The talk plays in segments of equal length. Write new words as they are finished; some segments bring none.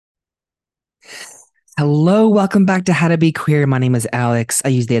Hello, welcome back to How to Be Queer. My name is Alex. I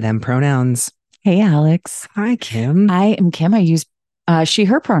use they, them pronouns. Hey, Alex. Hi, Kim. I am Kim. I use she,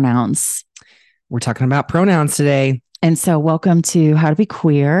 her pronouns. We're talking about pronouns today. And so, welcome to How to Be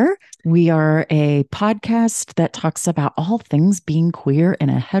Queer. We are a podcast that talks about all things being queer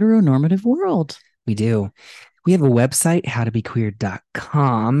in a heteronormative world. We do. We have a website,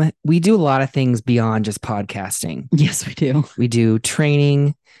 howtobequeer.com. We do a lot of things beyond just podcasting. Yes, we do. We do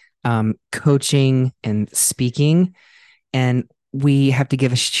training, coaching, and speaking. And we have to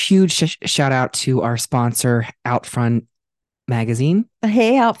give a huge shout out to our sponsor, Outfront Magazine.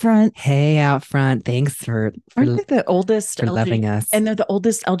 Hey, out front. Hey, Outfront. Thanks for Aren't they the oldest for loving us. And they're the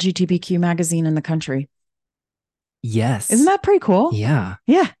oldest LGBTQ magazine in the country. Yes. Isn't that pretty cool? Yeah.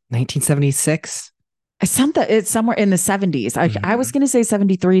 Yeah. 1976. It's somewhere in the 70s. I was going to say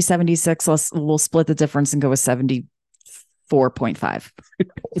 73, 76. We'll split the difference and go with 74.5.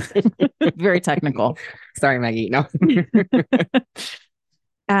 Very technical. Sorry, Maggie. No.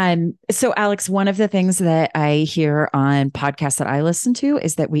 And so, Alex, one of the things that I hear on podcasts that I listen to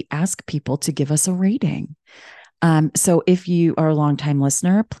is that we ask people to give us a rating. So if you are a longtime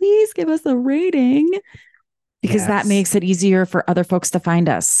listener, please give us a rating because that makes it easier for other folks to find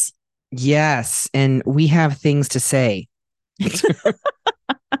us. Yes. And we have things to say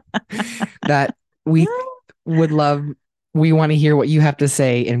that we would love. We want to hear what you have to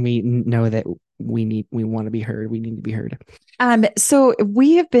say. And we know that we want to be heard. We need to be heard. So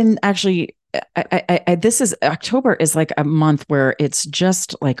we have been actually, this is October is like a month where it's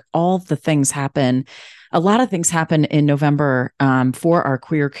just like all the things happen. A lot of things happen in November for our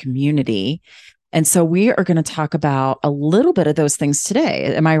queer community. And so we are going to talk about a little bit of those things today.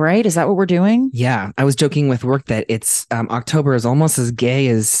 Am I right? Is that what we're doing? Yeah. I was joking with work that it's October is almost as gay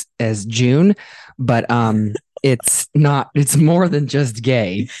as June, but it's not, it's more than just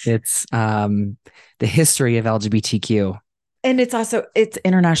gay. It's the history of LGBTQ. And it's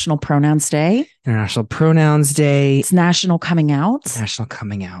International Pronouns Day. International Pronouns Day. It's National Coming Out. National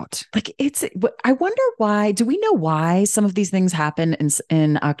Coming Out. Like I wonder why, do we know why some of these things happen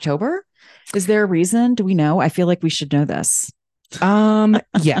in October? Is there a reason? Do we know? I feel like we should know this.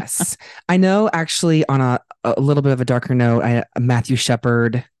 Yes. I know actually on a little bit of a darker note, Matthew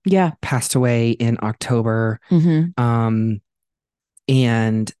Shepard passed away in October. Mm-hmm.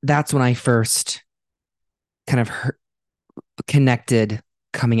 And that's when I first kind of connected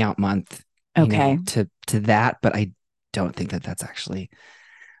coming out month to that, but I don't think that that's actually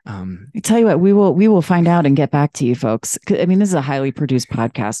I tell you what, we will find out and get back to you folks. I mean, this is a highly produced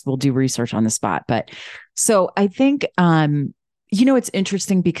podcast. We'll do research on the spot, but so I think it's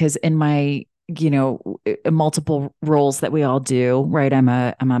interesting because in my multiple roles that we all do, right? I'm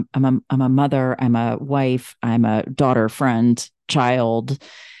a mother, I'm a wife, I'm a daughter, friend, child.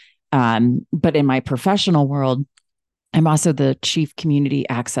 But in my professional world, I'm also the Chief Community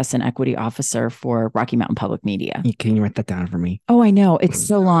Access and Equity Officer for Rocky Mountain Public Media. Can you write that down for me? Oh, I know. It's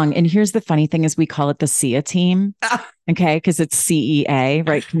so long. And here's the funny thing is we call it the CEA team. Okay. Because it's CEA,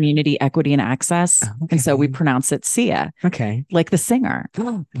 right? Community Equity and Access. Okay. And so we pronounce it CEA. Okay. Like the singer.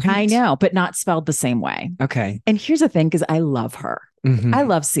 Oh, right. I know, but not spelled the same way. Okay. And here's the thing, because I love her. Mm-hmm. I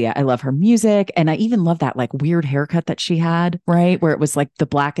love CEA. I love her music. And I even love that like weird haircut that she had, right? Where it was like the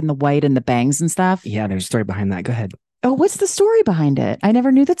black and the white and the bangs and stuff. Yeah, there's a story behind that. Go ahead. Oh, what's the story behind it? I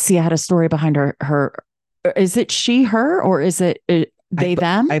never knew that CEA had a story behind her. Is it she, her, or is it they,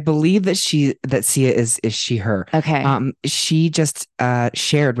 them? I believe that CEA is she, her. Okay. She just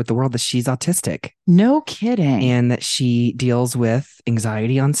shared with the world that she's autistic. No kidding. And that she deals with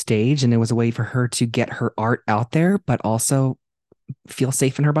anxiety on stage. And it was a way for her to get her art out there, but also feel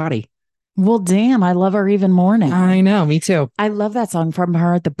safe in her body. Well, damn, I love her even more now. I know, me too. I love that song from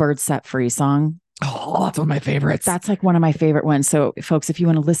her, the Birds Set Free song. Oh, that's one of my favorites. That's like one of my favorite ones. So, folks, if you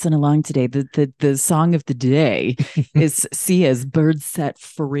want to listen along today, the song of the day is CEA's Birds Set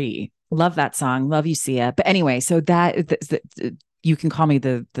Free. Love that song. Love you, CEA. But anyway, so you can call me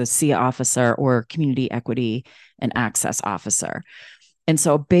the CEA officer or Community Equity and Access Officer. And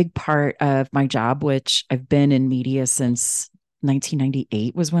so a big part of my job, which I've been in media since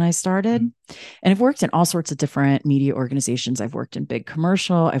 1998 was when I started. And I've worked in all sorts of different media organizations. I've worked in big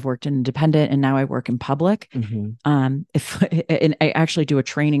commercial, I've worked in independent, and now I work in public. Mm-hmm. And I actually do a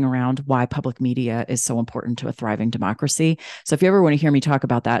training around why public media is so important to a thriving democracy. So if you ever want to hear me talk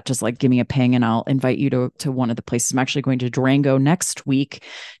about that, just like give me a ping and I'll invite you to one of the places. I'm actually going to Durango next week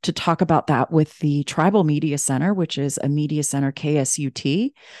to talk about that with the Tribal Media Center, which is a media center,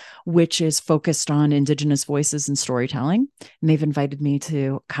 KSUT, which is focused on Indigenous voices and storytelling. And they've invited me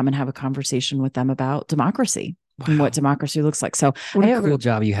to come and have a conversation with them about democracy. and what Wow. democracy looks like. So What I a have, cool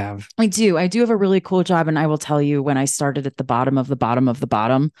job you have. I do have a really cool job. And I will tell you, when I started at the bottom of the bottom of the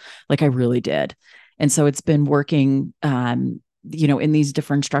bottom, like I really did. And so it's been working, in these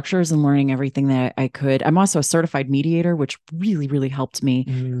different structures and learning everything that I could. I'm also a certified mediator, which really, really helped me.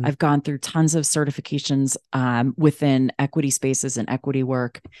 Mm, I've gone through tons of certifications within equity spaces and equity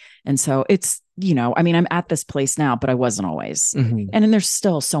work. And so it's, I'm at this place now, but I wasn't always. mhm. And then there's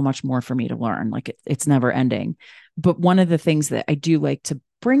still so much more for me to learn. Like it's never ending. But one of the things that I do like to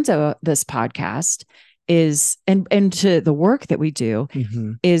bring to this podcast is, and to the work that we do,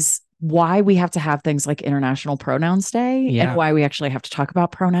 Mhm. is why we have to have things like International Pronouns Day, and Yeah. why we actually have to talk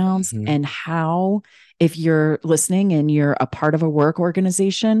about pronouns, Mhm. and how, if you're listening and you're a part of a work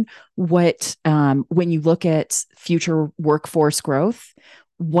organization, what, when you look at future workforce growth,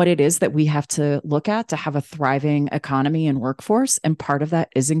 what it is that we have to look at to have a thriving economy and workforce. And part of that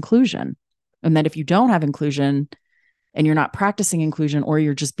is inclusion. And that if you don't have inclusion, and you're not practicing inclusion, or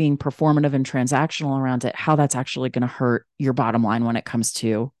you're just being performative and transactional around it, how that's actually going to hurt your bottom line when it comes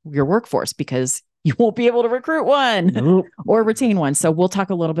to your workforce, because you won't be able to recruit one Nope. or retain one. So we'll talk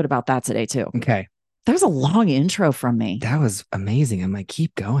a little bit about that today too. Okay. That was a long intro from me. That was amazing. I'm like,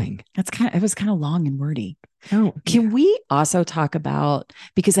 keep going. It was kind of long and wordy. Oh, Can we also talk about,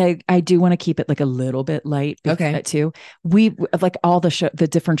 because I do want to keep it like a little bit light okay. too. We like all the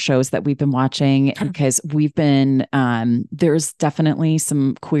different shows that we've been watching, because we've been, there's definitely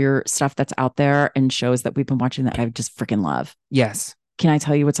some queer stuff that's out there and shows that we've been watching that I just freaking love. Yes. Can I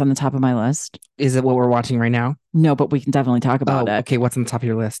tell you what's on the top of my list? Is it what we're watching right now? No, but we can definitely talk about Oh, it. okay. What's on the top of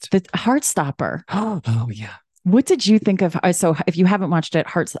your list? The Heartstopper. Oh, yeah. What did you think of? So, if you haven't watched it,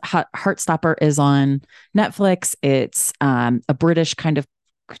 Heartstopper is on Netflix. It's a British kind of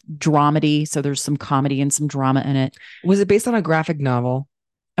dramedy, so there's some comedy and some drama in it. Was it based on a graphic novel?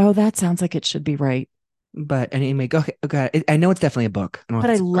 Oh, that sounds like it should be right. But anyway, go okay. Okay. I know it's definitely a book. I don't know But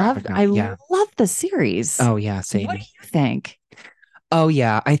if I it's a love, graphic novel. Yeah. the series. Oh, yeah. What do Same. you think? Oh,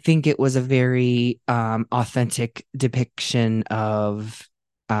 yeah. I think it was a very authentic depiction of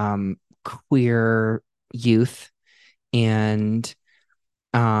queer youth, and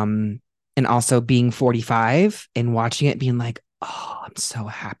um and also being 45 and watching it being like, oh, I'm so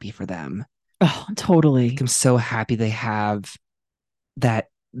happy for them. Oh, Like, totally. I'm so happy they have that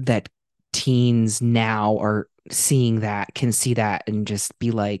teens now are seeing that, can see that, and just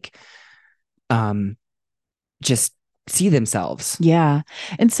be like, um just see themselves. Yeah.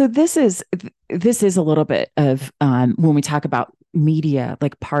 And so this is a little bit of, when we talk about media,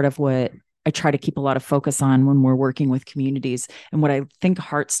 like part of what I try to keep a lot of focus on when we're working with communities. And what I think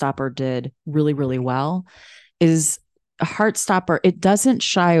Heartstopper did really, really well is, a Heartstopper, it doesn't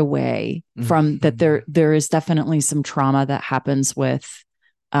shy away from that. Mhm. There is definitely some trauma that happens with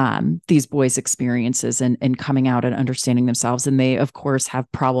these boys' experiences, and coming out and understanding themselves. And they, of course,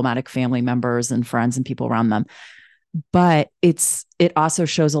 have problematic family members and friends and people around them. But it also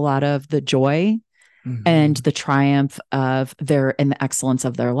shows a lot of the joy and Mhm. the triumph of their, and the excellence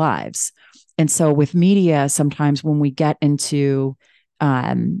of their lives. And so with media, sometimes when we get into,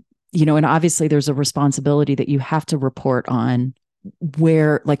 and obviously there's a responsibility that you have to report on,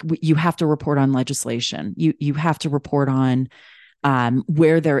 where, like, you have to report on legislation, you have to report on,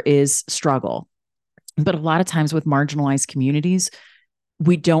 where there is struggle. But a lot of times with marginalized communities,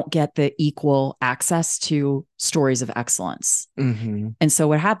 we don't get the equal access to stories of excellence. Mhm. And so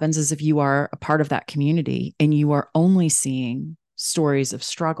what happens is, if you are a part of that community and you are only seeing stories of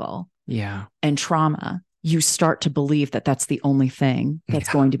struggle Yeah. and trauma, you start to believe that that's the only thing that's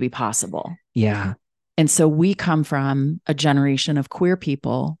Yeah. going to be possible. Yeah. And so we come from a generation of queer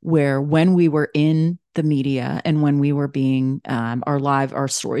people where, when we were in the media and when we were being, our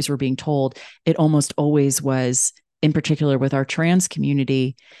stories were being told, it almost always was, in particular with our trans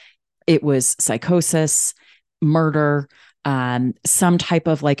community, it was psychosis, murder, some type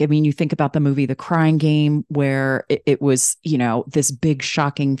of, like, I mean, you think about the movie The Crying Game, where it was, this big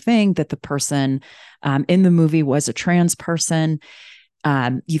shocking thing that the person in the movie was a trans person.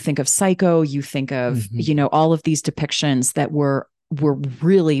 You think of Psycho, you think of, Mhm. all of these depictions that were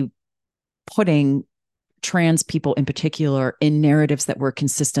really putting trans people in particular in narratives that were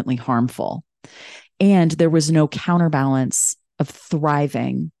consistently harmful. And there was no counterbalance of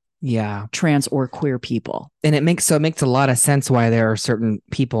thriving Yeah. trans or queer people. And it makes a lot of sense why there are certain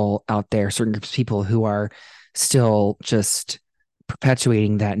people out there, certain groups of people who are still just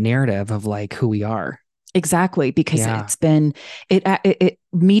perpetuating that narrative of like who we are. Exactly, because Yeah. it's been,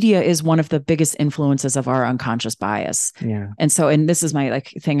 media is one of the biggest influences of our unconscious bias. Yeah. And so, and this is my,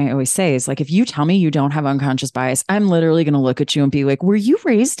 like, thing I always say is, like, if you tell me you don't have unconscious bias, I'm literally going to look at you and be like, were you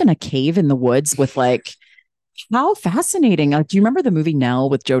raised in a cave in the woods with, like, How fascinating. Do you remember the movie Nell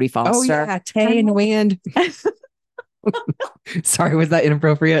with Jodie Oh Foster? yeah, Tay and Wind. Sorry, was that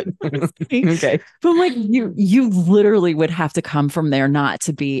inappropriate? Okay. But I'm like, you literally would have to come from there not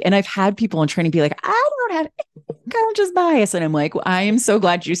to be. And I've had people in training be like, I don't have unconscious bias. And I'm like, well, I am so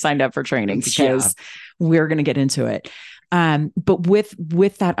glad you signed up for training because we're going to get into it. But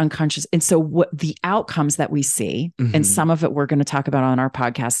with that unconscious, and so what the outcomes that we see, and some of it we're going to talk about on our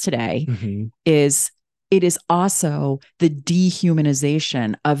podcast today, is it is also the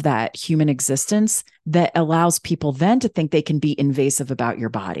dehumanization of that human existence that allows people then to think they can be invasive about your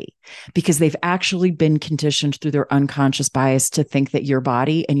body because they've actually been conditioned through their unconscious bias to think that your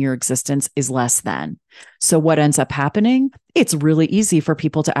body and your existence is less than. So what ends up happening? It's really easy for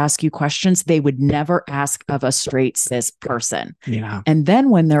people to ask you questions they would never ask of a straight cis person. Yeah. And then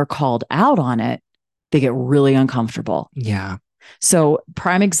when they're called out on it, they get really uncomfortable. Yeah. So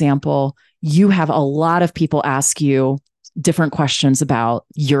prime example, you have a lot of people ask you different questions about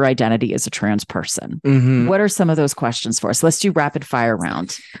your identity as a trans person. What are some of those questions for us? Let's do rapid fire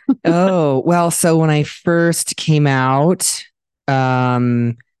round. Oh, well, so when I first came out, I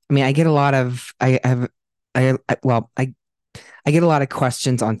mean, I get a lot of, I get a lot of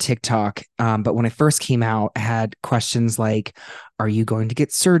questions on TikTok. But when I first came out, I had questions like, are you going to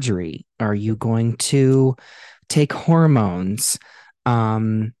get surgery? Are you going to take hormones?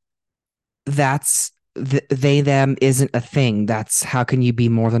 That's they, them isn't a thing. That's how can you be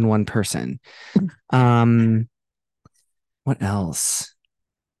more than one person? What else?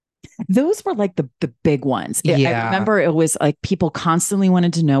 Those were like the big ones. I Yeah. remember it was like people constantly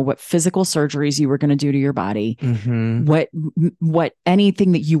wanted to know what physical surgeries you were going to do to your body, what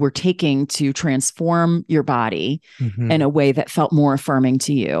anything that you were taking to transform your body in a way that felt more affirming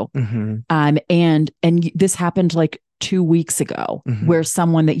to you. And this happened like 2 weeks ago, where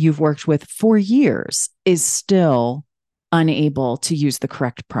someone that you've worked with for years is still unable to use the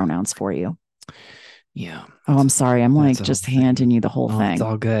correct pronouns for you. Yeah. Oh, I'm sorry. I'm like just handing you the whole thing. It's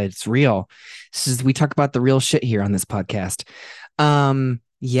all good. It's real. We talk about the real shit here on this podcast.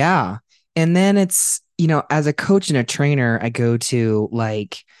 Yeah. And then it's, as a coach and a trainer, I go to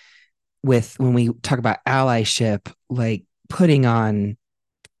like when we talk about allyship, like putting on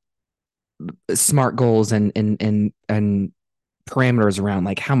smart goals and parameters around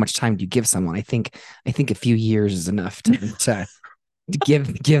like how much time do you give someone. I think a few years is enough to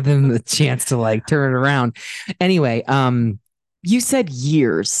give them the chance to like turn it around. Anyway, you said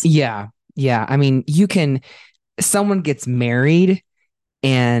years. Yeah. I mean, someone gets married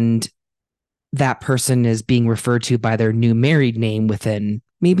and that person is being referred to by their new married name within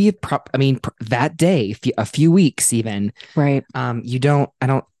maybe that day, a few weeks even. Right.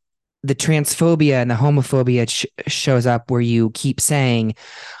 The transphobia and the homophobia shows up where you keep saying,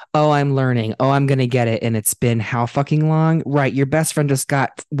 oh, I'm learning. Oh, I'm going to get it. And it's been how fucking long? Right. Your best friend just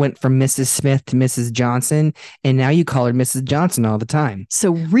went from Mrs. Smith to Mrs. Johnson. And now you call her Mrs. Johnson all the time.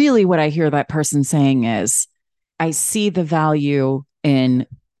 So really what I hear that person saying is, I see the value in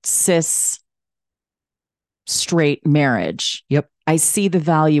cis straight marriage. Yep. I see the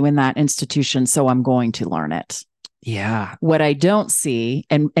value in that institution. So I'm going to learn it. Yeah. What I don't see,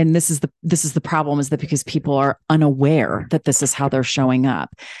 and this is the problem, is that because people are unaware that this is how they're showing up,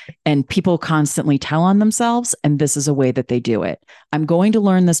 and people constantly tell on themselves, and this is a way that they do it. I'm going to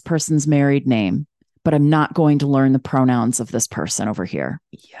learn this person's married name, but I'm not going to learn the pronouns of this person over here.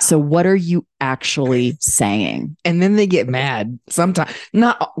 Yeah. So what are you actually saying? And then they get mad. Sometimes,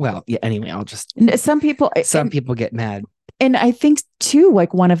 not well. Yeah. Anyway, some people get mad. And I think too,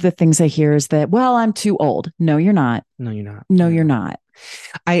 like one of the things I hear is that, well, I'm too old. No, you're not. No, you're not. No, you're not.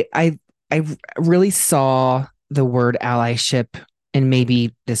 I really saw the word allyship, and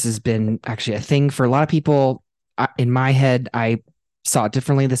maybe this has been actually a thing for a lot of people. In my head, I saw it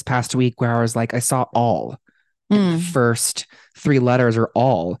differently this past week, where I was like, I saw all. The first 3 letters are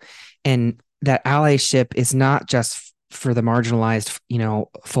all, and that allyship is not just for the marginalized,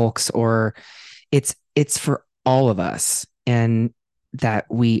 folks, or it's for all of us. And that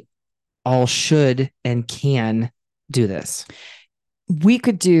we all should and can do this. We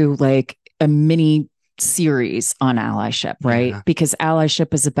could do like a mini series on allyship, right? Yeah. Because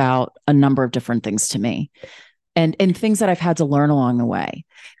allyship is about a number of different things to me, and things that I've had to learn along the way.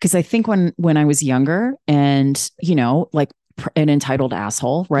 Because I think when I was younger, and like an entitled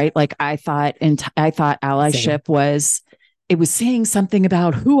asshole, right? Like I thought allyship was. It was saying something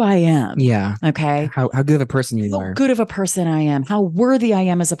about who I am. Yeah. Okay. How good of a person you are. How good of a person I am. How worthy I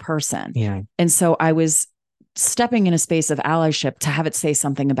am as a person. Yeah. And so I was stepping in a space of allyship to have it say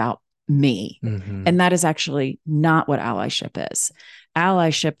something about me. And that is actually not what allyship is.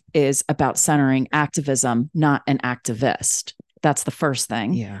 Allyship is about centering activism, not an activist. That's the first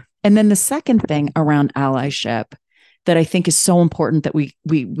thing. Yeah. And then the second thing around allyship that I think is so important that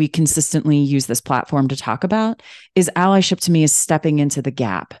we consistently use this platform to talk about is allyship to me is stepping into the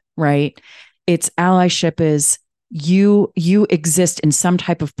gap, right? It's allyship is you exist in some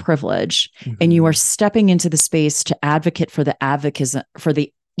type of privilege and you are stepping into the space to advocate for the advocacy for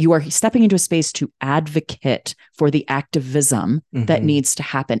the you are stepping into a space to advocate for the activism that needs to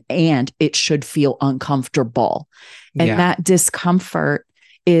happen, and it should feel uncomfortable. And that discomfort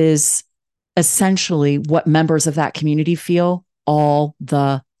is essentially what members of that community feel all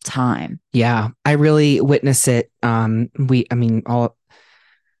the time. Yeah, I really witness it. I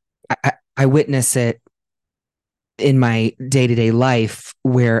witness it in my day-to-day life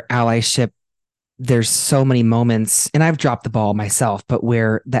where allyship, there's so many moments, and I've dropped the ball myself, but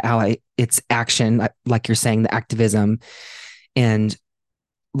where the ally, it's action, like you're saying, the activism. And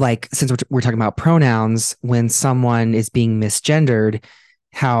like, since we're talking about pronouns, when someone is being misgendered,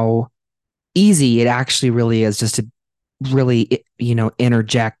 how easy it actually really is just to really,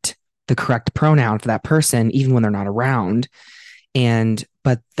 interject the correct pronoun for that person, even when they're not around.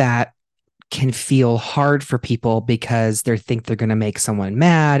 But that can feel hard for people because they think they're going to make someone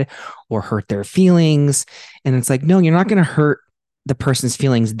mad or hurt their feelings. And it's like, no, you're not going to hurt the person's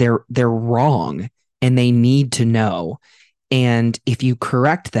feelings. They're wrong and they need to know. And if you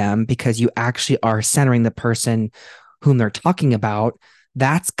correct them because you actually are centering the person whom they're talking about,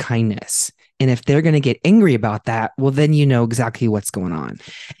 that's kindness. And if they're going to get angry about that, well, then you know exactly what's going on.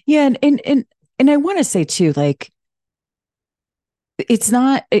 Yeah. And I want to say too, like, it's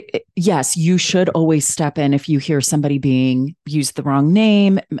not, yes, you should always step in if you hear somebody being used the wrong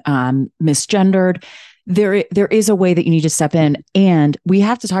name, misgendered. There is a way that you need to step in, and we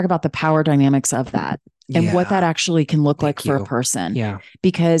have to talk about the power dynamics of that and what that actually can look like for a person. Yeah.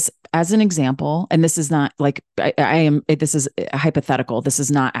 Because as an example, and this is not like this is hypothetical. This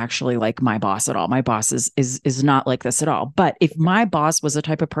is not actually like my boss at all. My boss is not like this at all. But if my boss was a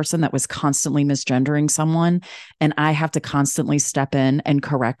type of person that was constantly misgendering someone and I have to constantly step in and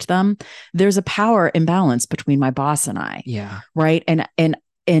correct them, there's a power imbalance between my boss and I. Yeah. Right.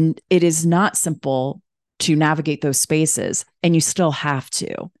 And it is not simple to navigate those spaces, and you still have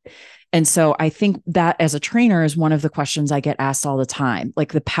to. And so I think that as a trainer is one of the questions I get asked all the time,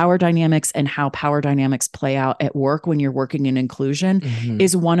 like the power dynamics and how power dynamics play out at work when you're working in inclusion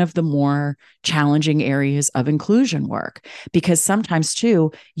is one of the more challenging areas of inclusion work, because sometimes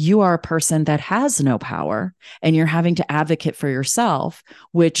too, you are a person that has no power and you're having to advocate for yourself,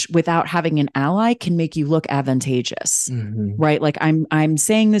 which without having an ally can make you look advantageous, right? Like I'm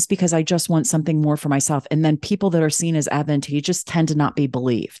saying this because I just want something more for myself. And then people that are seen as advantageous tend to not be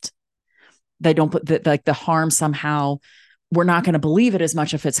believed. They don't put the harm somehow. We're not going to believe it as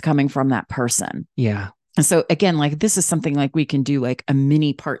much if it's coming from that person. Yeah. And so again, like this is something like we can do like a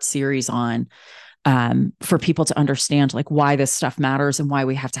mini part series on for people to understand like why this stuff matters and why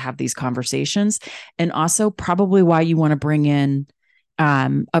we have to have these conversations. And also probably why you want to bring in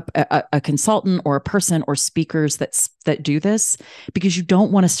a consultant or a person or speakers that do this, because you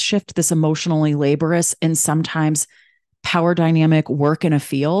don't want to shift this emotionally laborious and sometimes power dynamic work in a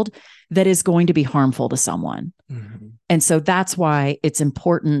field that is going to be harmful to someone. And so that's why it's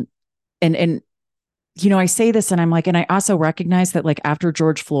important. And, I say this and I'm like, and I also recognize that like after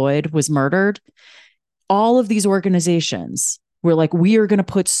George Floyd was murdered, all of these organizations were like, we are going to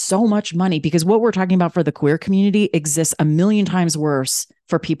put so much money, because what we're talking about for the queer community exists a million times worse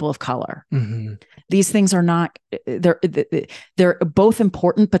for people of color. These things are not, they're both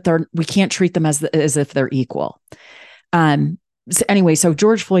important, but we can't treat them as if they're equal. So anyway, so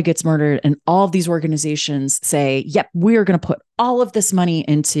George Floyd gets murdered and all of these organizations say, yep, we are going to put all of this money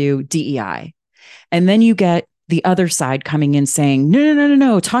into DEI. And then you get the other side coming in saying,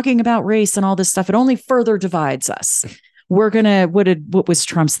 no, talking about race and all this stuff, it only further divides us. We're going to, what was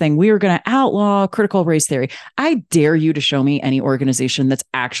Trump's thing? We are going to outlaw critical race theory. I dare you to show me any organization that's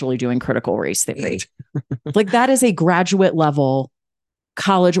actually doing critical race theory. Like that is a graduate level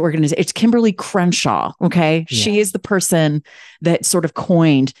college organization. It's Kimberly Crenshaw. Okay. Yeah. She is the person that sort of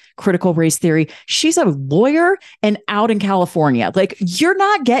coined critical race theory. She's a lawyer and out in California. Like you're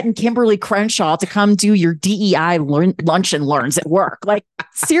not getting Kimberly Crenshaw to come do your DEI lunch and learns at work. Like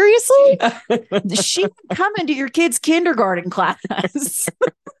seriously, she can come into your kid's kindergarten class.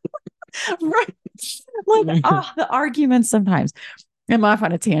 Right. Like the arguments sometimes. I'm off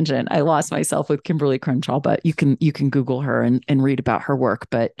on a tangent. I lost myself with Kimberly Crenshaw, but you can Google her and read about her work.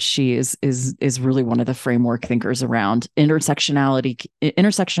 But she is really one of the framework thinkers around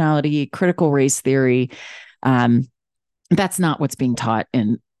intersectionality, critical race theory, That's not what's being taught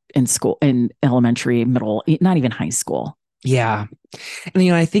in school, in elementary, middle, not even high school. Yeah.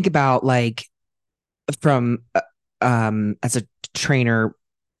 And I think about like from as a trainer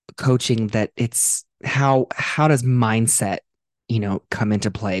coaching that it's how does mindset, come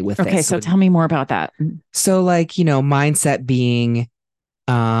into play with Okay, this. so tell me more about that. So like, mindset being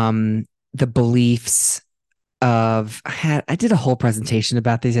the beliefs of I did a whole presentation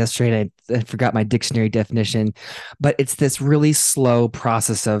about this yesterday and I forgot my dictionary definition, but it's this really slow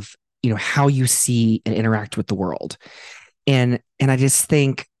process of, how you see and interact with the world. And I just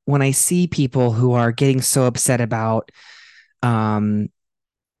think when I see people who are getting so upset about um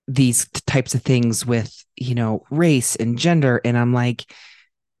these types of things with, race and gender, and I'm like,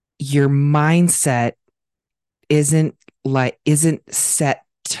 your mindset isn't set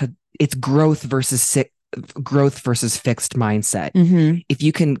to it's growth versus fixed mindset. Mm-hmm. If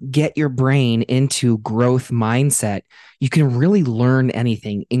you can get your brain into growth mindset, you can really learn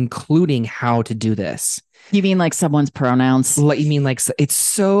anything, including how to do this. You mean like someone's pronouns? Like, you mean like it's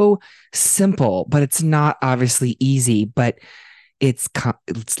so simple, but it's not obviously easy, but it's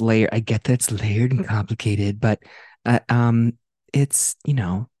layered. I get that it's layered and complicated, but uh, um, it's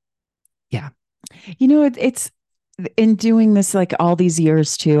yeah. It's in doing this like all these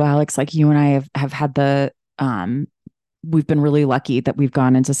years too, Alex, like you and I have had we've been really lucky that we've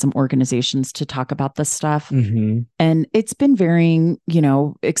gone into some organizations to talk about this stuff. Mm-hmm. And it's been varying,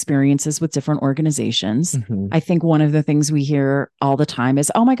 experiences with different organizations. Mm-hmm. I think one of the things we hear all the time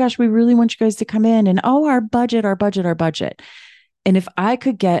is, oh my gosh, we really want you guys to come in, and oh, our budget, our budget, our budget. And if I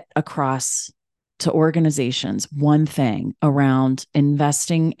could get across to organizations one thing around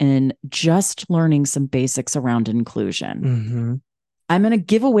investing in just learning some basics around inclusion, Mm-hmm. I'm going to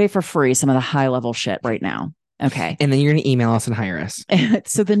give away for free some of the high level shit right now. Okay. And then you're gonna email us and hire us.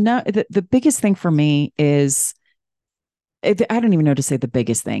 So the biggest thing for me is, I don't even know to say the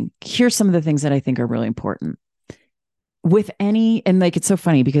biggest thing. Here's some of the things that I think are really important. With any, and like, it's so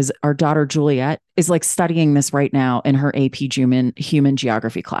funny because our daughter Juliet is like studying this right now in her AP human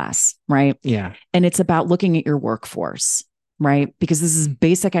geography class, right? Yeah. And it's about looking at your workforce, right? Because this is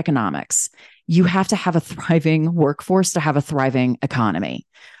basic economics. You have to have a thriving workforce to have a thriving economy,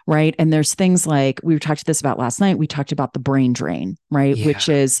 right? And there's things like, we talked this about last night. We talked about the brain drain, right? Yeah. Which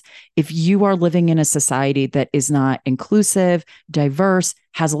is, if you are living in a society that is not inclusive, diverse,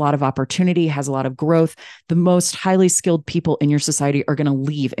 has a lot of opportunity, has a lot of growth, the most highly skilled people in your society are going to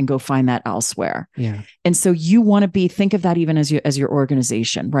leave and go find that elsewhere. Yeah. And so you want to think of that even as your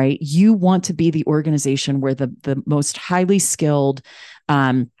organization, right? You want to be the organization where the most highly skilled,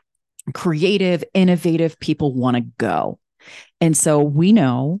 creative, innovative people want to go. And so we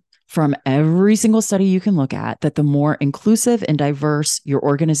know from every single study you can look at that the more inclusive and diverse your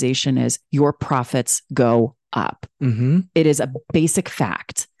organization is, your profits go up. Mm-hmm. It is a basic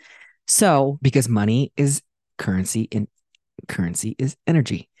fact. So, because money is currency and currency is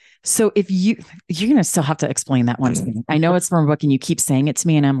energy. So if you're going to still have to explain that one to me. I know it's from a book and you keep saying it to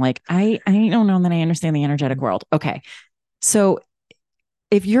me and I'm like, I don't know that I understand the energetic world. Okay. So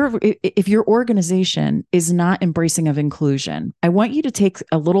if your organization is not embracing of inclusion, I want you to take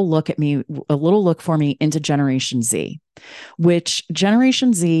a little look for me into Generation Z, which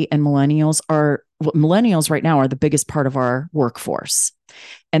Generation Z and millennials right now are the biggest part of our workforce.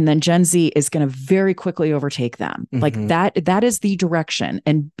 And then Gen Z is going to very quickly overtake them. Mm-hmm. Like that is the direction.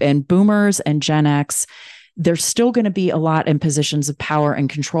 And boomers and Gen X, there's still going to be a lot in positions of power and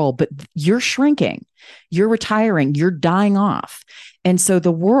control, but you're shrinking, you're retiring, you're dying off. And so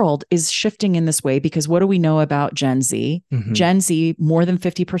the world is shifting in this way because what do we know about Gen Z? Mm-hmm. Gen Z, more than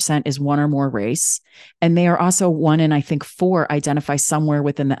 50% is one or more race. And they are also one in, I think, 4 identify somewhere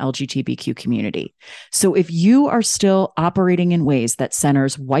within the LGBTQ community. So if you are still operating in ways that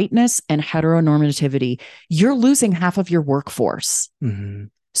centers whiteness and heteronormativity, you're losing half of your workforce. Mm-hmm.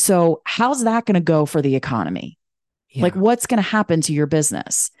 So how's that going to go for the economy? Yeah. Like what's going to happen to your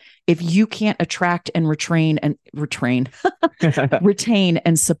business if you can't attract and retain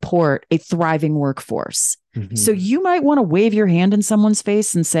and support a thriving workforce? Mm-hmm. So you might want to wave your hand in someone's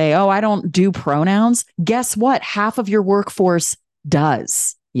face and say, oh, I don't do pronouns. Guess what? Half of your workforce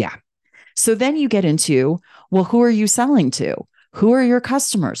does. Yeah. So then you get into, well, who are you selling to? Who are your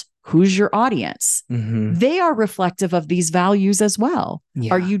customers? Who's your audience? Mm-hmm. They are reflective of these values as well.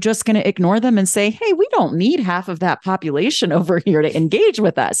 Yeah. Are you just going to ignore them and say, hey, we don't need half of that population over here to engage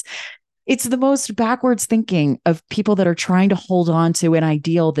with us? It's the most backwards thinking of people that are trying to hold on to an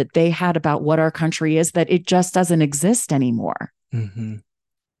ideal that they had about what our country is, that it just doesn't exist anymore. Mm-hmm.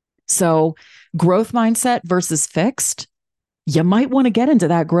 So growth mindset versus fixed, you might want to get into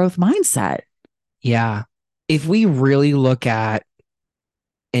that growth mindset. Yeah. if we really look at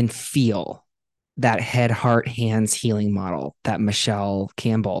and feel that head, heart, hands healing model that Michelle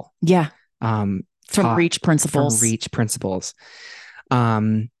Campbell Yeah. From taught Reach from Principles. Reach Principles,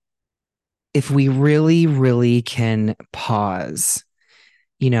 um, if we really, really can pause,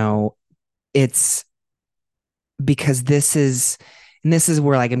 you know, it's because this is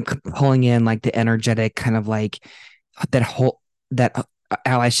where like I'm pulling in like the energetic kind of like that whole that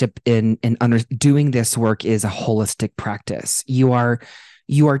allyship in under doing this work is a holistic practice. You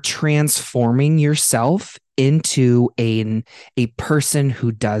are transforming yourself into a person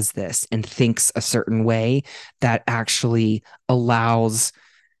who does this and thinks a certain way that actually allows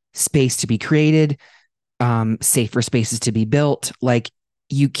space to be created, safer spaces to be built. Like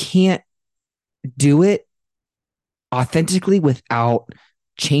you can't do it authentically without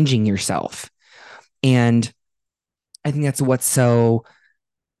changing yourself. And I think that's what's so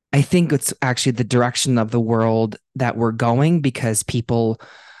I think it's actually the direction of the world that we're going because people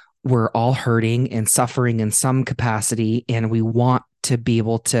we're all hurting and suffering in some capacity and we want to be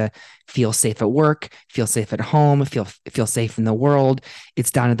able to feel safe at work, feel safe at home, feel safe in the world.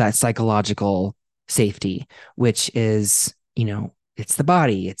 It's down to that psychological safety, which is, it's the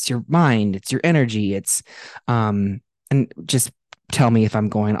body, it's your mind, it's your energy, it's and just tell me if I'm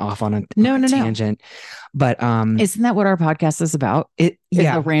going off on No, a no, no. tangent. But Isn't that what our podcast is about? it Is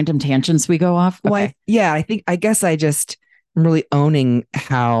yeah. the random tangents we go off? Well, Okay. I guess I just am really owning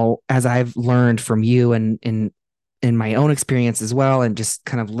how, as I've learned from you and in my own experience as well, and just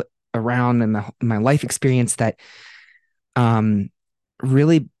kind of around in my life experience that, um,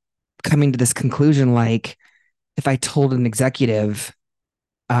 really coming to this conclusion, like if I told an executive,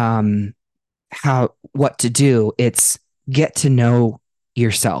 um, what to do, it's get to know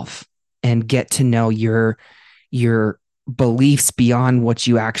yourself and get to know your beliefs beyond what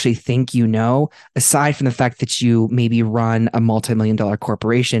you actually think you know, aside from the fact that you maybe run a multi-million-dollar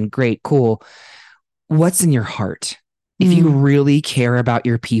corporation. Great, cool. What's in your heart? If you really care about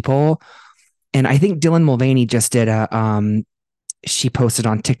your people, and I think Dylan Mulvaney just did she posted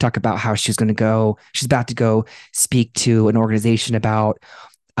on TikTok about how she's about to go speak to an organization about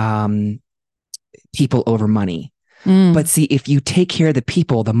um, people over money. But see, if you take care of the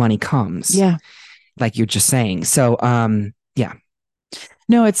people, the money comes. Yeah. Like you're just saying. So, yeah.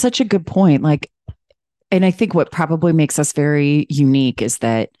 No, it's such a good point. Like, and I think what probably makes us very unique is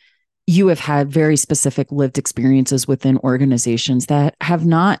that you have had very specific lived experiences within organizations that have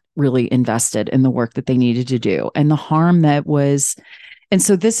not really invested in the work that they needed to do and the harm that was. And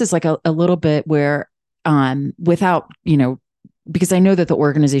so this is like a little bit where, without, because I know that the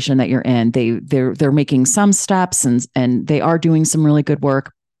organization that you're in, they're making some steps and they are doing some really good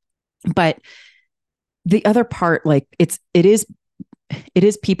work. But the other part, like it is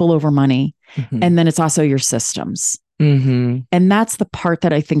people over money. Mm-hmm. And then it's also your systems. Mm-hmm. And that's the part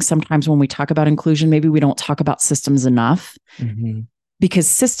that I think sometimes when we talk about inclusion, maybe we don't talk about systems enough. Mm-hmm. Because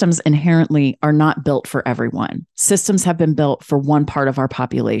systems inherently are not built for everyone. Systems have been built for one part of our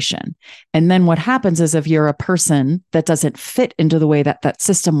population. And then what happens is if you're a person that doesn't fit into the way that that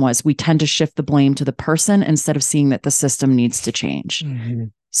system was, we tend to shift the blame to the person instead of seeing that the system needs to change. Mm-hmm.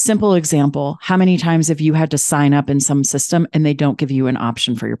 Simple example, how many times have you had to sign up in some system and they don't give you an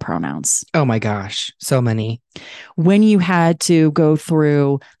option for your pronouns? Oh my gosh, so many. When you had to go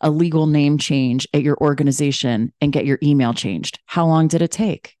through a legal name change at your organization and get your email changed, how long did it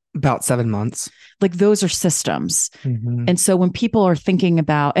take? About 7 months. Like those are systems. Mm-hmm. And so when people are thinking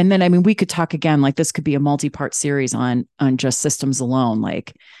about, and then, I mean, we could talk again, like this could be a multi-part series on just systems alone.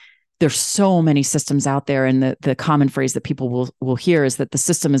 Like there's so many systems out there. And the common phrase that people will hear is that the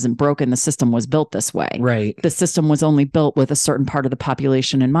system isn't broken. The system was built this way. Right. The system was only built with a certain part of the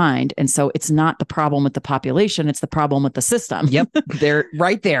population in mind. And so it's not the problem with the population. It's the problem with the system. Yep. They're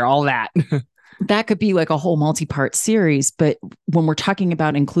right there. All that. That could be like a whole multi-part series. But when we're talking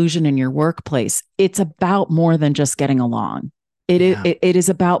about inclusion in your workplace, it's about more than just getting along. It is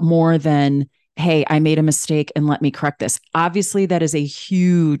about more than, hey, I made a mistake and let me correct this. Obviously, that is a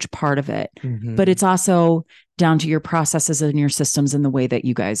huge part of it, mm-hmm. but it's also down to your processes and your systems and the way that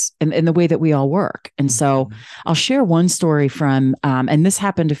you guys and the way that we all work. And mm-hmm. so I'll share one story from, and this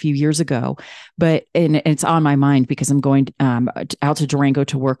happened a few years ago, but it's on my mind because I'm going out to Durango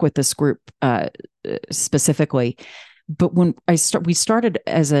to work with this group specifically. But when we started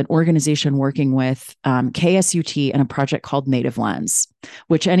as an organization working with KSUT and a project called Native Lens,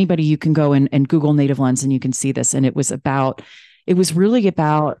 which anybody, you can go and Google Native Lens and you can see this. And it was really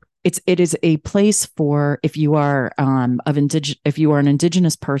about it is a place for, if you are if you are an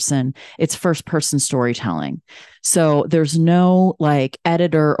indigenous person, it's first person storytelling. So there's no like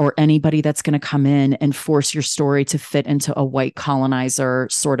editor or anybody that's going to come in and force your story to fit into a white colonizer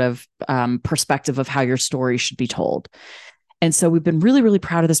sort of perspective of how your story should be told. And so we've been really, really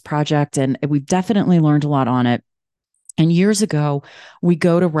proud of this project, and we've definitely learned a lot on it. And years ago, we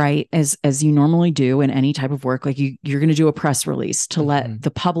go to write as you normally do in any type of work, like you're going to do a press release to let the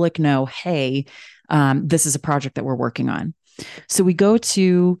public know, hey, this is a project that we're working on. So we go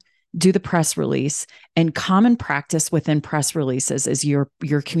to do the press release, and common practice within press releases is your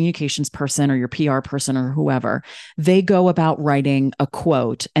communications person or your PR person or whoever, they go about writing a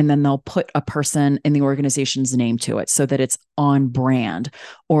quote, and then they'll put a person in the organization's name to it so that it's on brand,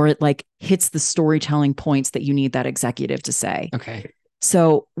 or it like hits the storytelling points that you need that executive to say. Okay.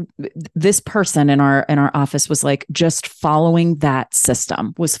 So this person in our office was like just following that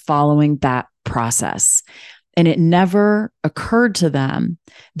system, was following that process. And it never occurred to them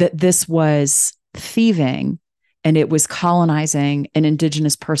that this was thieving and it was colonizing an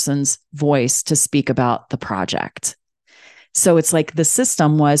indigenous person's voice to speak about the project. So it's like the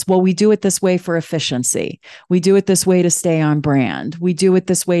system was, well, we do it this way for efficiency. We do it this way to stay on brand. We do it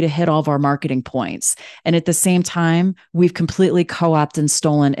this way to hit all of our marketing points. And at the same time, we've completely co-opted and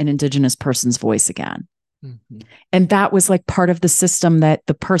stolen an indigenous person's voice again. Mm-hmm. And that was like part of the system that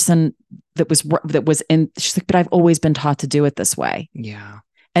the person that was in, she's like, but I've always been taught to do it this way. Yeah.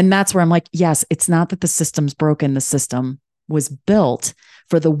 And that's where I'm like, yes, it's not that the system's broken. The system was built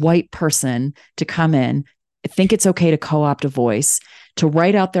for the white person to come in, think it's okay to co-opt a voice, to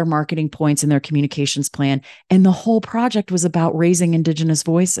write out their marketing points and their communications plan. And the whole project was about raising indigenous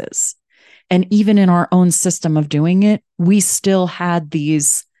voices. And even in our own system of doing it, we still had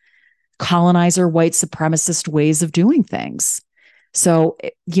these colonizer, white supremacist ways of doing things. So,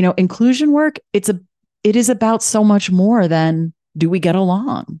 inclusion work, it is about so much more than do we get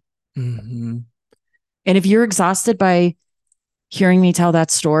along? Mm-hmm. And if you're exhausted by hearing me tell that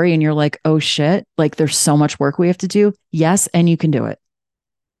story and you're like, oh shit, like there's so much work we have to do. Yes. And you can do it.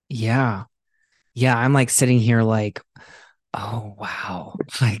 Yeah. Yeah. I'm like sitting here like, oh, wow.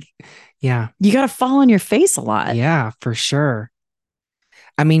 Like, yeah. You got to fall on your face a lot. Yeah, for sure.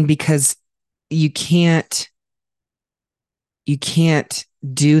 I mean, because you can't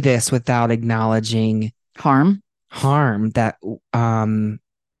do this without acknowledging harm that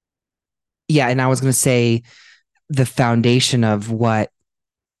yeah, and I was going to say the foundation of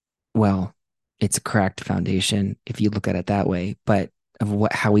it's a correct foundation if you look at it that way, but of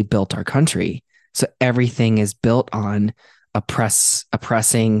how we built our country. So everything is built on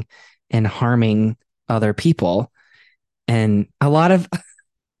oppressing and harming other people. And a lot of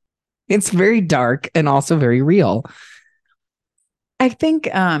it's very dark and also very real. I think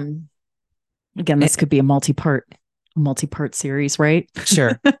again, this could be a multi-part series, right?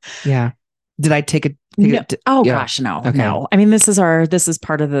 Sure. Yeah. Did I take a no. Gosh, no. Okay. No. I mean, this is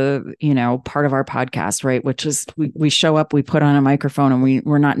part of the, part of our podcast, right? Which is we show up, we put on a microphone, and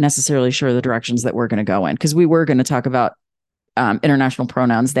we're not necessarily sure the directions that we're going to go in, because we were going to talk about International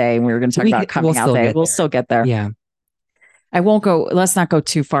Pronouns Day, and we were going to talk about Coming Out Day. We'll still get there. Yeah. Let's not go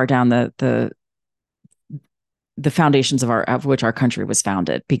too far down the foundations of which our country was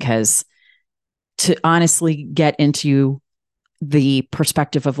founded, because to honestly get into the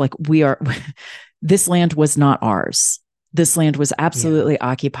perspective of like, this land was not ours. This land was absolutely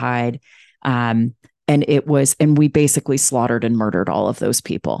occupied. And we basically slaughtered and murdered all of those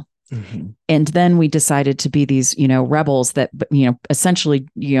people. Mm-hmm. And then we decided to be these, rebels that, essentially,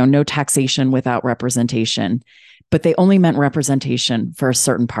 no taxation without representation, but they only meant representation for a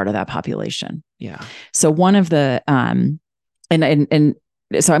certain part of that population. Yeah. So one of the, and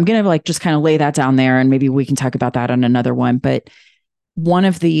so I'm going to like just kind of lay that down there, and maybe we can talk about that on another one. But one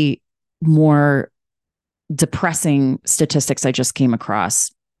of the more depressing statistics I just came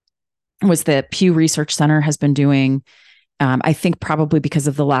across was that Pew Research Center has been doing, I think probably because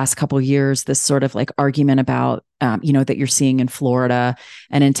of the last couple of years, this sort of like argument about, that you're seeing in Florida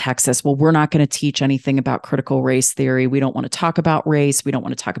and in Texas. Well, we're not going to teach anything about critical race theory. We don't want to talk about race. We don't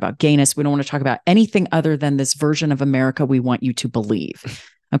want to talk about gayness. We don't want to talk about anything other than this version of America we want you to believe.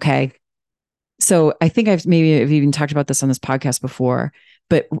 Okay. So I think I've even talked about this on this podcast before,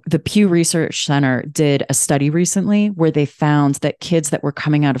 but the Pew Research Center did a study recently where they found that kids that were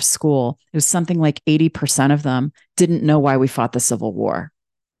coming out of school, it was something like 80% of them didn't know why we fought the Civil War,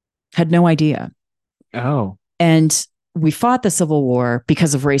 had no idea. Oh. And we fought the Civil War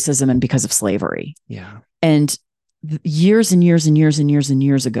because of racism and because of slavery. Yeah. And years and years and years and years and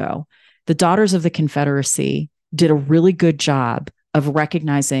years ago, the Daughters of the Confederacy did a really good job of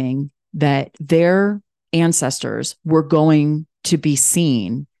recognizing that their ancestors were going to be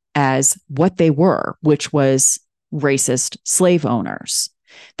seen as what they were, which was racist slave owners,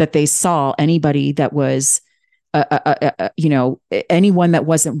 that they saw anybody that was anyone that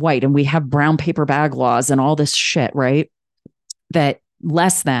wasn't white, and we have brown paper bag laws and all this shit, right? That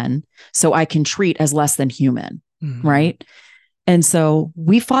less than, so I can treat as less than human, right? And so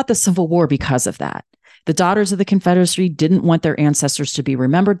we fought the Civil War because of that. The Daughters of the Confederacy didn't want their ancestors to be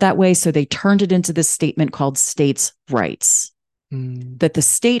remembered that way, so they turned it into this statement called states' rights. That the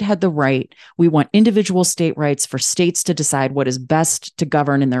state had the right. We want individual state rights for states to decide what is best to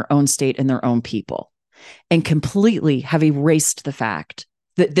govern in their own state and their own people, and completely have erased the fact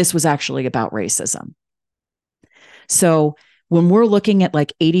that this was actually about racism. So when we're looking at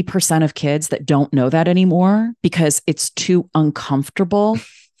like 80% of kids that don't know that anymore because it's too uncomfortable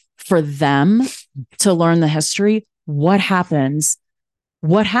for them to learn the history, what happens?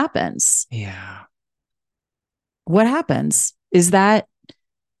 What happens? Yeah. What happens? Is that,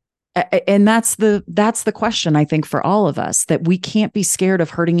 and that's the question, I think, for all of us, that we can't be scared of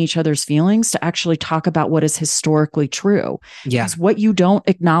hurting each other's feelings to actually talk about what is historically true. Yeah. Because what you don't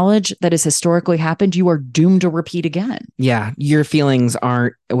acknowledge that has historically happened, you are doomed to repeat again. Yeah. Your feelings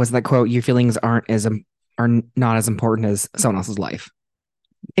aren't, was that quote, your feelings are not as important as someone else's life.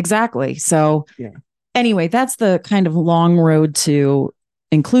 Exactly. So yeah. Anyway, that's the kind of long road to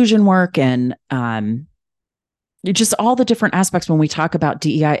inclusion work and just all the different aspects when we talk about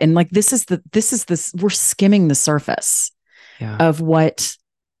DEI. And like, this is we're skimming the surface of what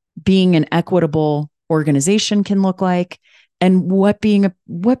being an equitable organization can look like, and what being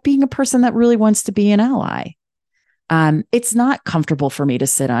a person that really wants to be an ally. It's not comfortable for me to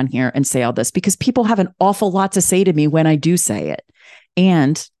sit on here and say all this because people have an awful lot to say to me when I do say it,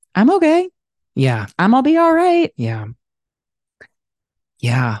 and I'm okay. Yeah. I'll be all right. Yeah.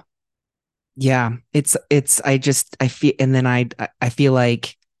 Yeah. Yeah. I feel, and then I feel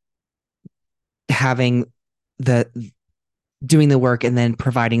like doing the work and then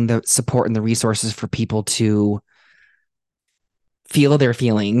providing the support and the resources for people to feel their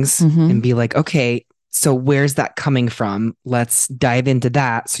feelings and be like, okay, so where's that coming from? Let's dive into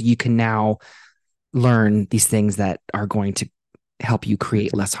that so you can now learn these things that are going to help you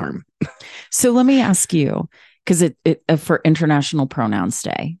create less harm. So let me ask you, because it for International Pronouns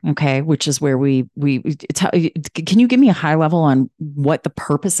Day, okay, which is where can you give me a high level on what the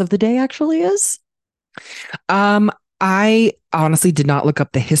purpose of the day actually is? I honestly did not look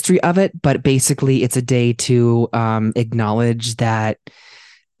up the history of it, but basically it's a day to acknowledge that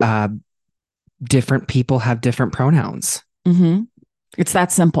different people have different pronouns. It's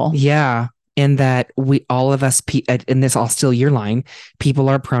that simple. Yeah. And that all of us, in this I'll steal your line, people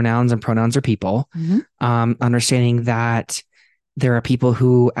are pronouns and pronouns are people. Understanding that there are people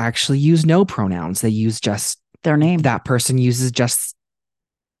who actually use no pronouns. They use just their name. That person uses just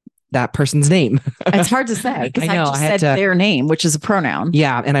that person's name. It's hard to say because I just said their name, which is a pronoun.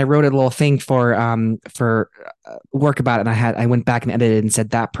 Yeah. And I wrote a little thing for work about it. And I went back and edited and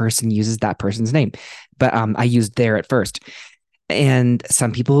said that person uses that person's name. But I used their at first. And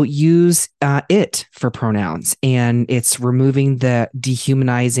some people use it for pronouns, and it's removing the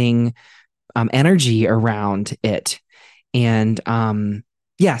dehumanizing energy around it. And so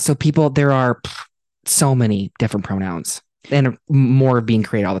there are so many different pronouns and more being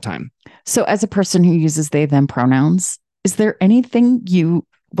created all the time. So as a person who uses they, them pronouns, is there anything you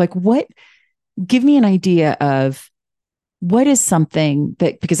like? Give me an idea of what is something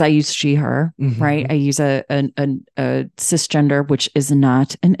that, because I use she, her, right? I use a cisgender, which is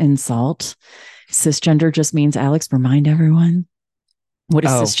not an insult. Cisgender just means, Alex, remind everyone. What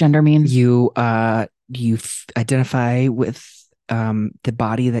does cisgender mean? You identify with the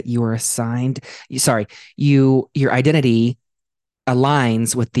body that you are assigned. Your identity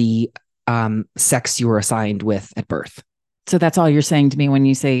aligns with the sex you were assigned with at birth. So that's all you're saying to me when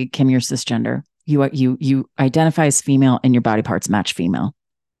you say, Kim, you're cisgender. You identify as female and your body parts match female.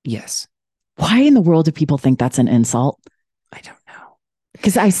 Yes. Why in the world do people think that's an insult? I don't know.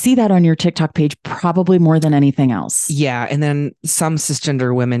 Because I see that on your TikTok page probably more than anything else. Yeah. And then some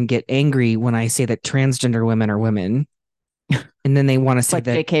cisgender women get angry when I say that transgender women are women. And then they want to say like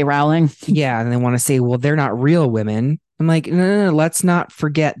that J.K. Rowling. Yeah. And they want to say, well, they're not real women. I'm like, no, let's not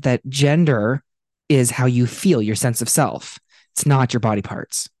forget that gender is how you feel, your sense of self. It's not your body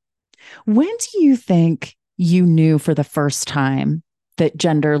parts. When do you think you knew for the first time that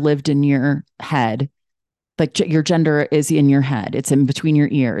gender lived in your head? Like your gender is in your head. It's in between your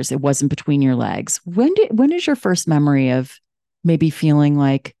ears. It wasn't between your legs. When is your first memory of maybe feeling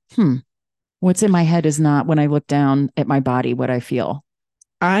like, What's in my head is not when I look down at my body, what I feel.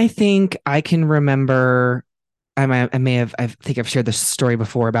 I think I can remember. I think I've shared this story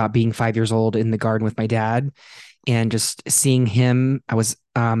before about being 5 years old in the garden with my dad and just seeing him. I was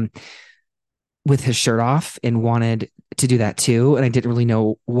with his shirt off and wanted to do that too. And I didn't really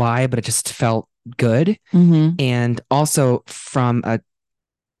know why, but it just felt good. Mm-hmm. And also from a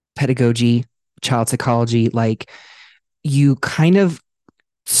pedagogy, child psychology, like you kind of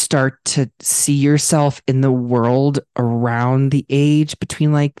start to see yourself in the world around the age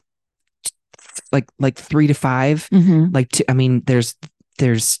between like 3 to 5. Mm-hmm. I mean,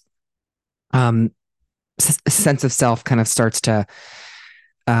 there's um a sense of self kind of starts to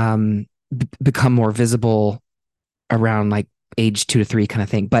become more visible around like age 2 to 3 kind of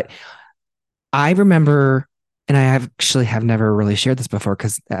thing. But I remember, and I actually have never really shared this before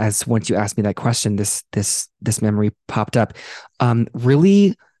because as once you asked me that question, this memory popped up.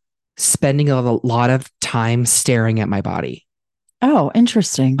 Really spending a lot of time staring at my body. Oh,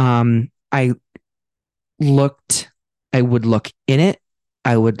 interesting. I looked, I would look in it,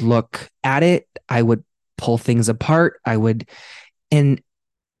 I would look at it, I would pull things apart, and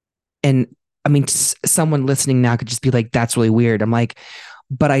and I mean, someone listening now could just be like, "That's really weird." I'm like,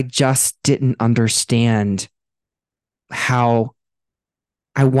 but I just didn't understand how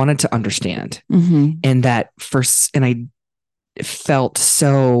I wanted to understand, Mm-hmm. and and I felt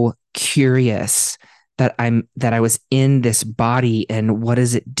so curious that I was in this body and what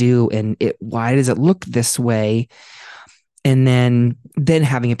does it do and why does it look this way, and then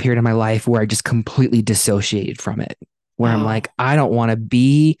having a period in my life where I just completely dissociated from it, where I'm Oh. like, I don't want to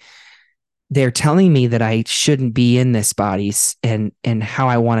be. They're telling me that I shouldn't be in this body, and how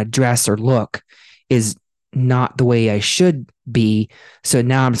I want to dress or look is not the way I should be. So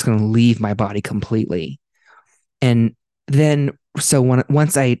now I'm just going to leave my body completely. And then so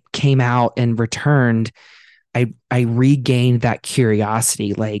once I came out and returned, I regained that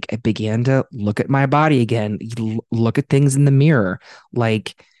curiosity. Like I began to look at my body again, look at things in the mirror,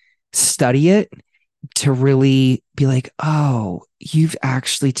 like study it to really be like, oh, you've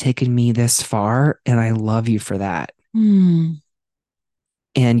actually taken me this far, and I love you for that. Mm.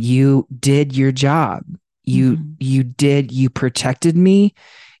 And you did your job. Mm-hmm. You protected me,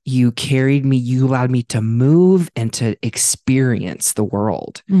 you carried me, you allowed me to move and to experience the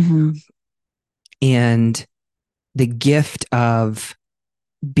world. Mm-hmm. And the gift of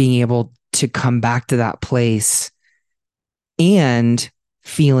being able to come back to that place and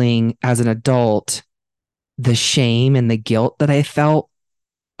feeling as an adult the shame and the guilt that I felt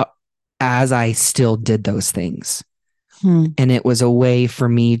uh, as I still did those things. Hmm. And it was a way for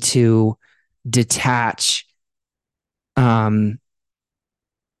me to detach. Um,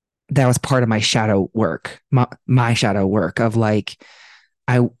 that was part of my shadow work, my shadow work of like,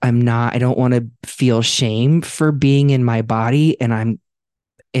 I don't want to feel shame for being in my body, and I'm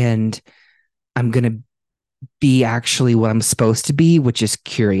going to be actually what I'm supposed to be, which is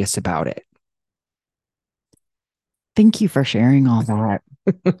curious about it. Thank you for sharing all that.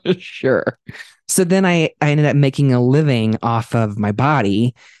 Sure. So then I ended up making a living off of my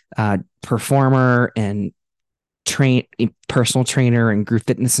body, performer and personal trainer and group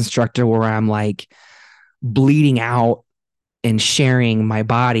fitness instructor, where I'm like bleeding out and sharing my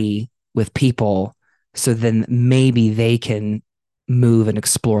body with people. So then maybe they can move and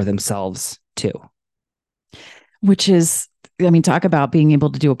explore themselves too. Which is, I mean, talk about being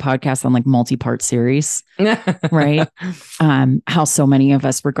able to do a podcast on like multi-part series, right? How so many of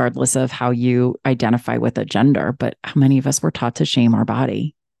us, regardless of how you identify with a gender, but how many of us were taught to shame our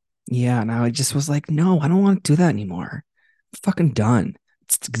body? Yeah. And I just was like, no, I don't want to do that anymore. I'm fucking done.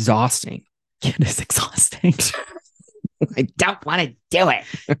 It's exhausting. It is exhausting. I don't want to do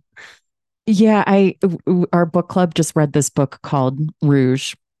it. Yeah, our book club just read this book called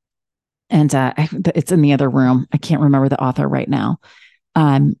Rouge, and it's in the other room. I can't remember the author right now,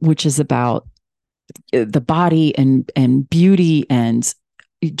 which is about the body and beauty and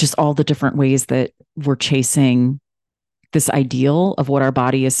just all the different ways that we're chasing this ideal of what our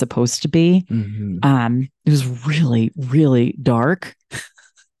body is supposed to be. Mm-hmm. It was really, really dark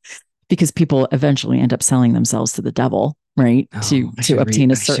because people eventually end up selling themselves to the devil, right? To obtain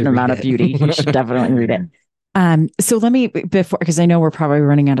a certain amount of beauty. You should definitely read it. So let me, before, because I know we're probably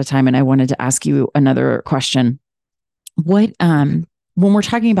running out of time, and I wanted to ask you another question. What when we're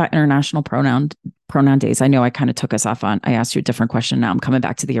talking about international pronoun days, I know I kind of took us off on, I asked you a different question. Now I'm coming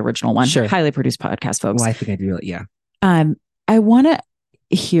back to the original one. Sure. Highly produced podcast, folks. Well, I think I do it. Yeah. I want to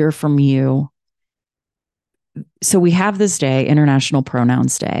hear from you. So we have this day, International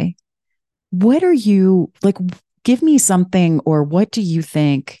Pronouns Day. What are you like? Give me something, or what do you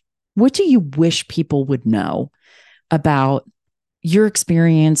think What do you wish people would know about your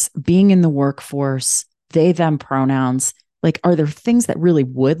experience being in the workforce, they, them pronouns? Like, are there things that really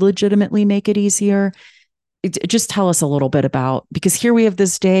would legitimately make it easier? Just tell us a little bit about, because here we have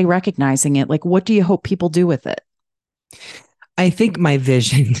this day recognizing it. Like, what do you hope people do with it? I think my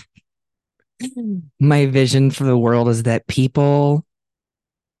vision for the world is that people,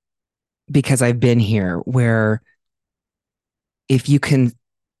 because I've been here, where if you can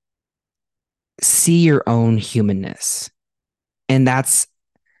see your own humanness, and that's,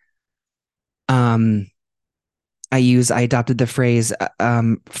 um, I adopted the phrase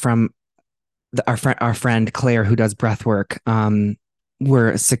from our friend Claire, who does breath work. We're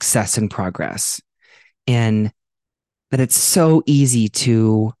a success in progress, and that it's so easy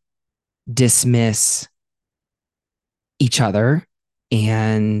to dismiss each other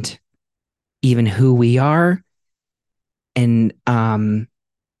and even who we are, and and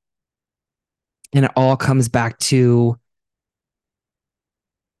it all comes back to,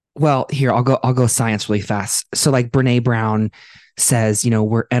 well, here I'll go science really fast. So like Brene Brown says,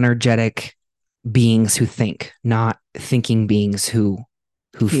 we're energetic beings who think, not thinking beings who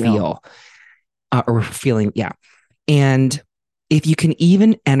feel, or feeling. Yeah. And if you can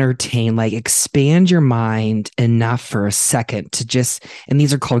even entertain, like expand your mind enough for a second to just, and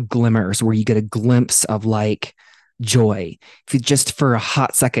these are called glimmers, where you get a glimpse of like joy. If you just for a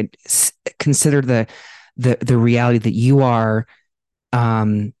hot second consider the reality that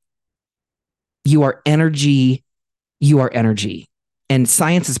um you are energy, you are energy. And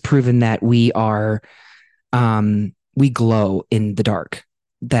science has proven that we glow in the dark,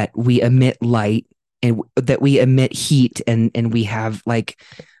 that we emit light, and that we emit heat, and we have like,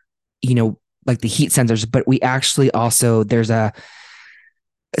 like the heat sensors, but we actually also, there's a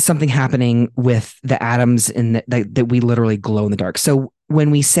something happening with the atoms in that we literally glow in the dark. So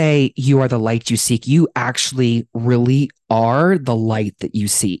when we say you are the light you seek, you actually really are the light that you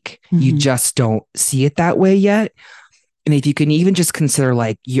seek. Mm-hmm. You just don't see it that way yet. And if you can even just consider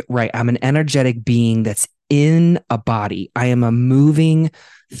like, right, I'm an energetic being that's in a body. I am a moving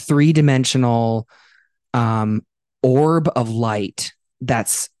 3-dimensional orb of light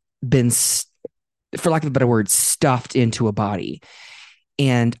that's been, for lack of a better word, stuffed into a body.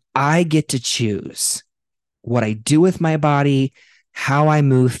 And I get to choose what I do with my body, how I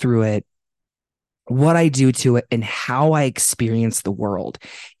move through it, what I do to it, and how I experience the world.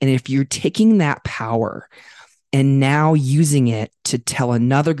 And if you're taking that power and now using it to tell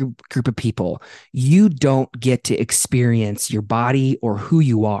another group of people, you don't get to experience your body or who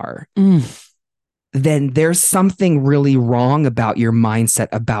you are, then there's something really wrong about your mindset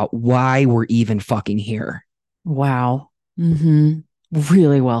about why we're even fucking here. Wow. Mm-hmm.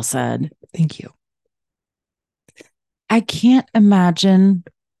 Really well said. Thank you. I can't imagine.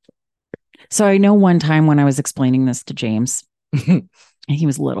 So I know one time when I was explaining this to James, and he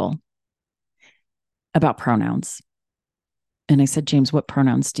was little, about pronouns. And I said, James, what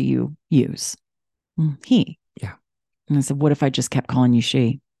pronouns do you use? He. Yeah. And I said, what if I just kept calling you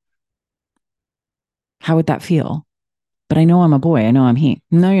she? How would that feel? But I know I'm a boy. I know I'm he.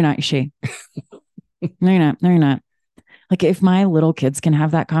 No, you're not, you're she. No, you're not. No, you're not. Like, if my little kids can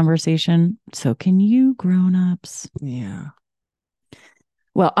have that conversation, so can you grown-ups. Yeah.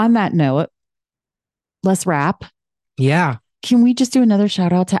 Well, on that note, let's wrap. Yeah. Can we just do another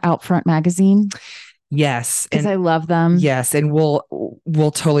shout out to Outfront Magazine? Yes. Because I love them. Yes. And we'll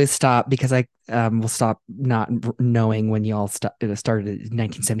totally stop, because we'll stop not knowing when y'all started in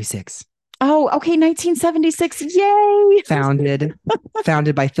 1976. Oh, okay. 1976. Yay. Founded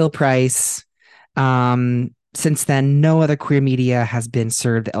by Phil Price. Since then, no other queer media has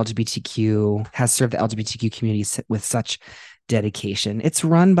served the LGBTQ community with such dedication. It's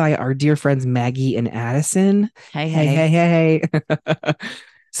run by our dear friends Maggie and Addison. Hey.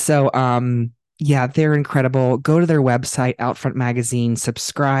 So, yeah, they're incredible. Go to their website, Outfront Magazine,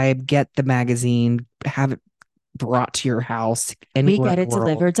 subscribe, get the magazine, have it brought to your house. We get it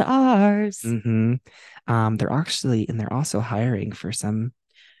delivered to ours. Mm-hmm. They're also hiring for some.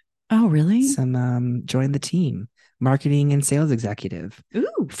 Oh, really? Some join the team, marketing and sales executive.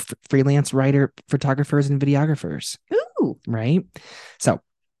 Ooh. Freelance writer, photographers, and videographers. Ooh. Right. So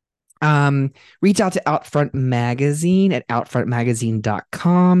reach out to Outfront Magazine at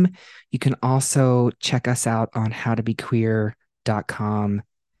outfrontmagazine.com. You can also check us out on howtobequeer.com,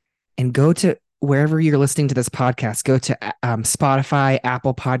 and go to wherever you're listening to this podcast. Go to Spotify,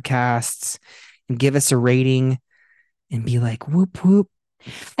 Apple Podcasts, and give us a rating and be like, whoop, whoop.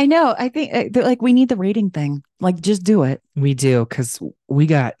 I know. I think like we need the rating thing. Like, just do it. We do, because we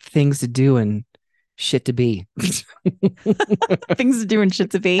got things to do and shit to be. Things to do and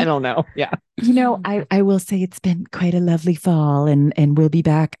shit to be. I don't know. Yeah. I will say it's been quite a lovely fall, and we'll be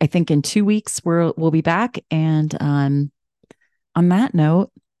back. I think in 2 weeks we'll be back. And on that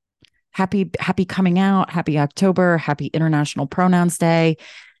note, happy coming out, happy October, happy International Pronouns Day.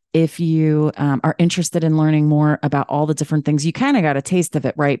 If you are interested in learning more about all the different things, you kind of got a taste of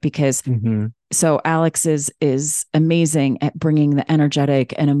it, right? Because so Alex is amazing at bringing the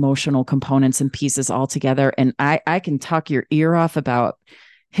energetic and emotional components and pieces all together. And I can talk your ear off about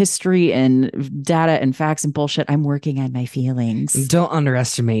history and data and facts and bullshit. I'm working on my feelings. Don't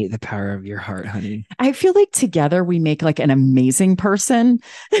underestimate the power of your heart, honey. I feel like together we make like an amazing person.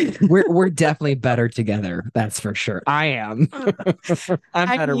 We're definitely better together. That's for sure. I am.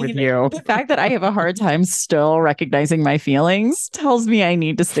 I'm better with you. The fact that I have a hard time still recognizing my feelings tells me I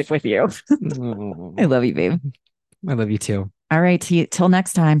need to stick with you. I love you, babe. I love you too. All right. Till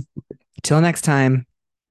next time. Till next time.